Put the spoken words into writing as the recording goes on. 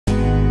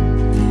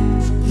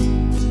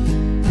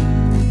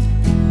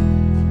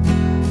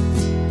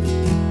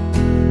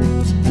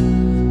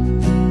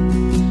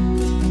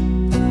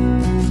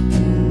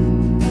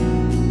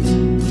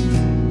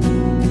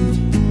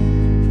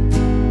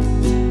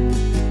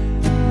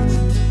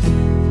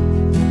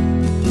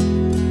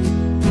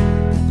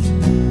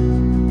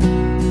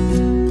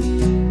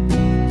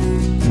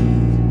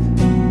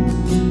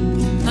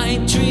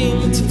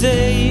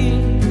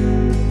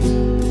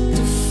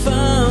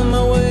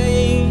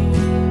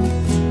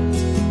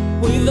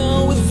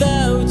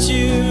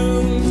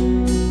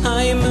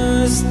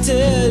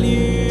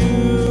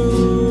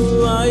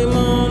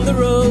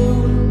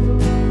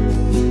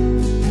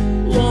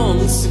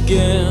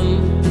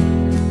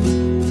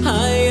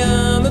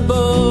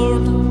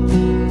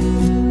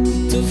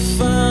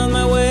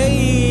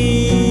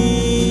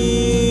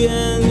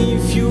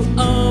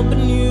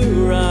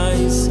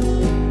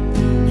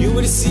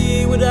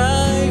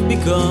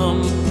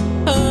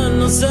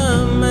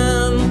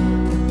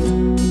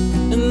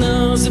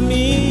close to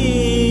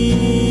me.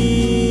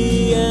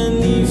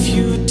 And if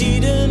you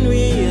didn't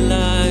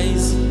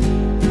realize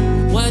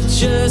what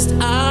just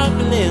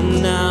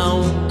happening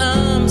now,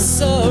 I'm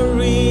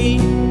sorry,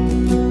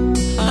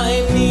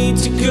 I need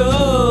to go.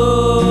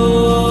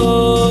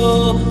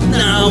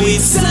 Now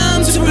it's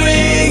time to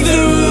break the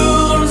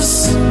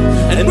rules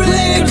and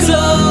break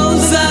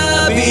those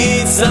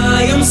habits.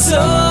 I am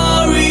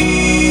sorry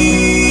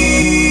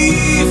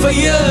if I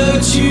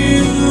hurt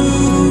you.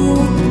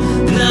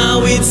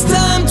 Now it's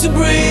time to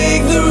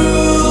break the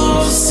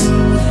rules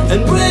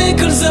and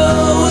break all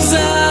those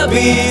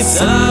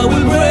habits. I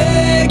will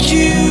break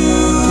you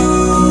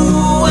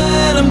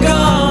when I'm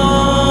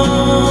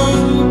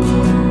gone,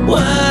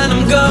 when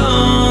I'm gone.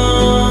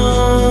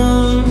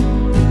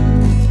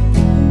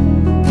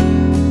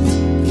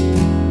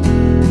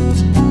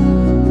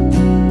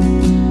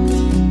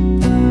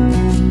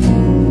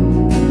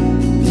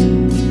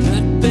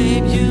 But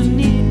babe, you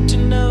need to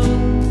know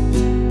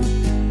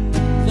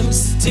I'm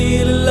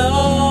still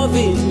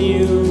loving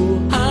you.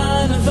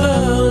 I never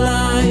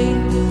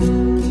lied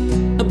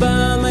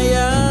about my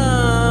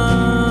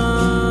heart,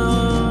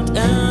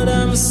 and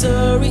I'm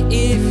sorry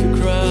if you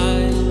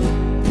cry.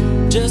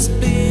 Just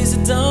please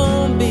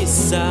don't be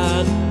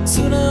sad.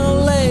 Sooner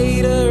or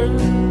later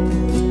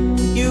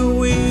you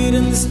will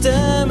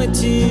understand my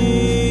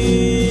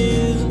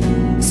tears.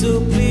 So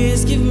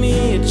please give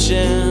me a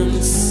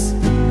chance.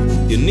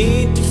 You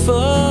need to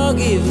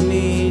forgive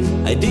me.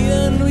 I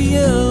didn't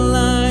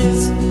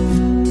realize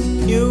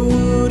you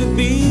would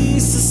be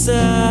so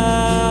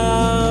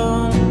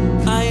sad.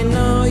 I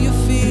know you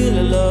feel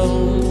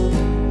alone,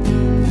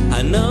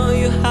 I know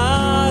your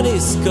heart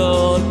is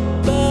cold,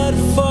 but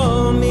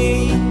for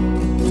me,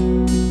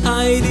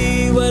 I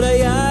did what I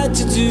had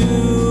to do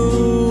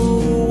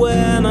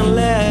when I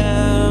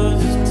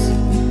left.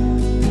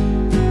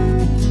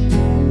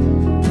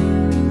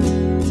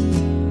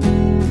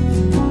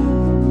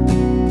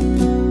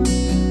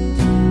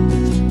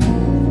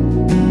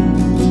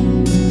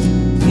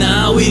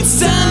 Now it's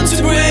time to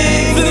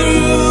break the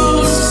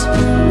rules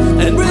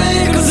and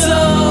break all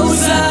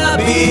those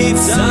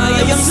habits. I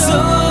am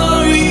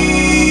sorry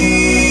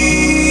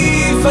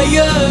if I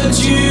hurt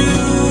you.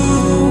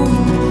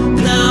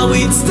 Now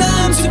it's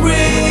time to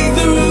break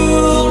the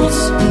rules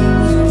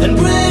and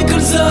break all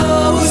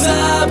those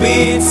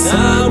habits. I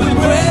will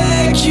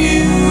break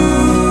you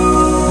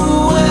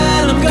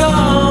when I'm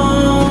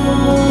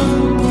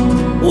gone,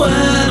 when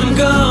I'm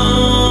gone.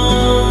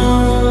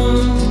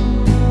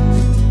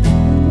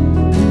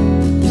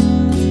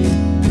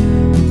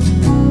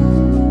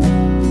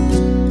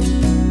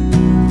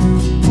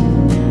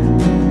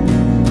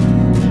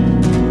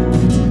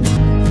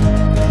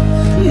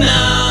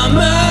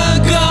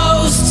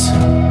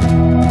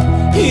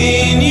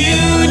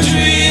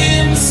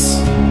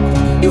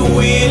 You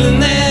will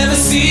never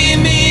see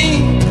me,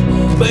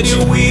 but you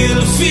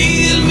will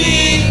feel me.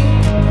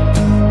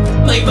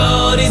 My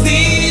body's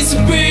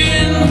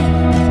disappearing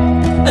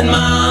and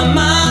my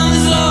mind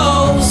is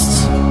lost.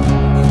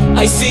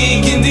 I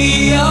sink in the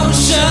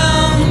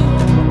ocean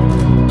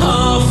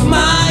of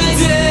my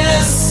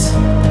days.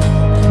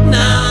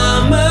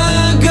 Now I'm a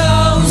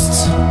ghost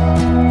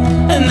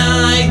and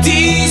I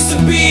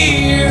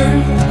disappear,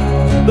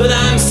 but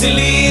I'm still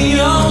in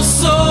your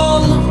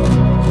soul,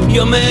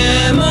 your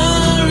memories.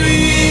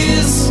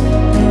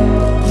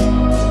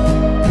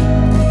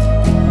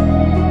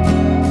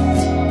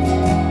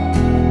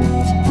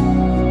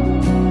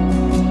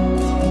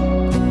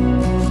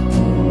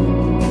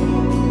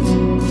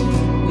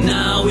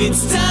 Now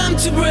it's time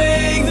to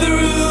break the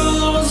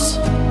rules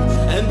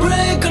and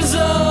break all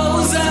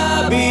those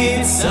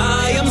habits.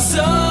 I am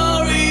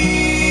sorry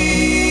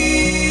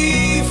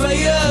if I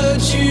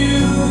hurt you.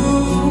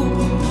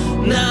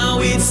 Now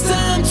it's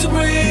time to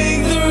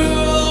break the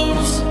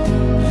rules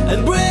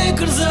and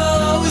break all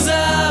those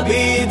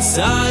habits.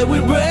 I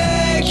will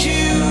break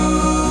you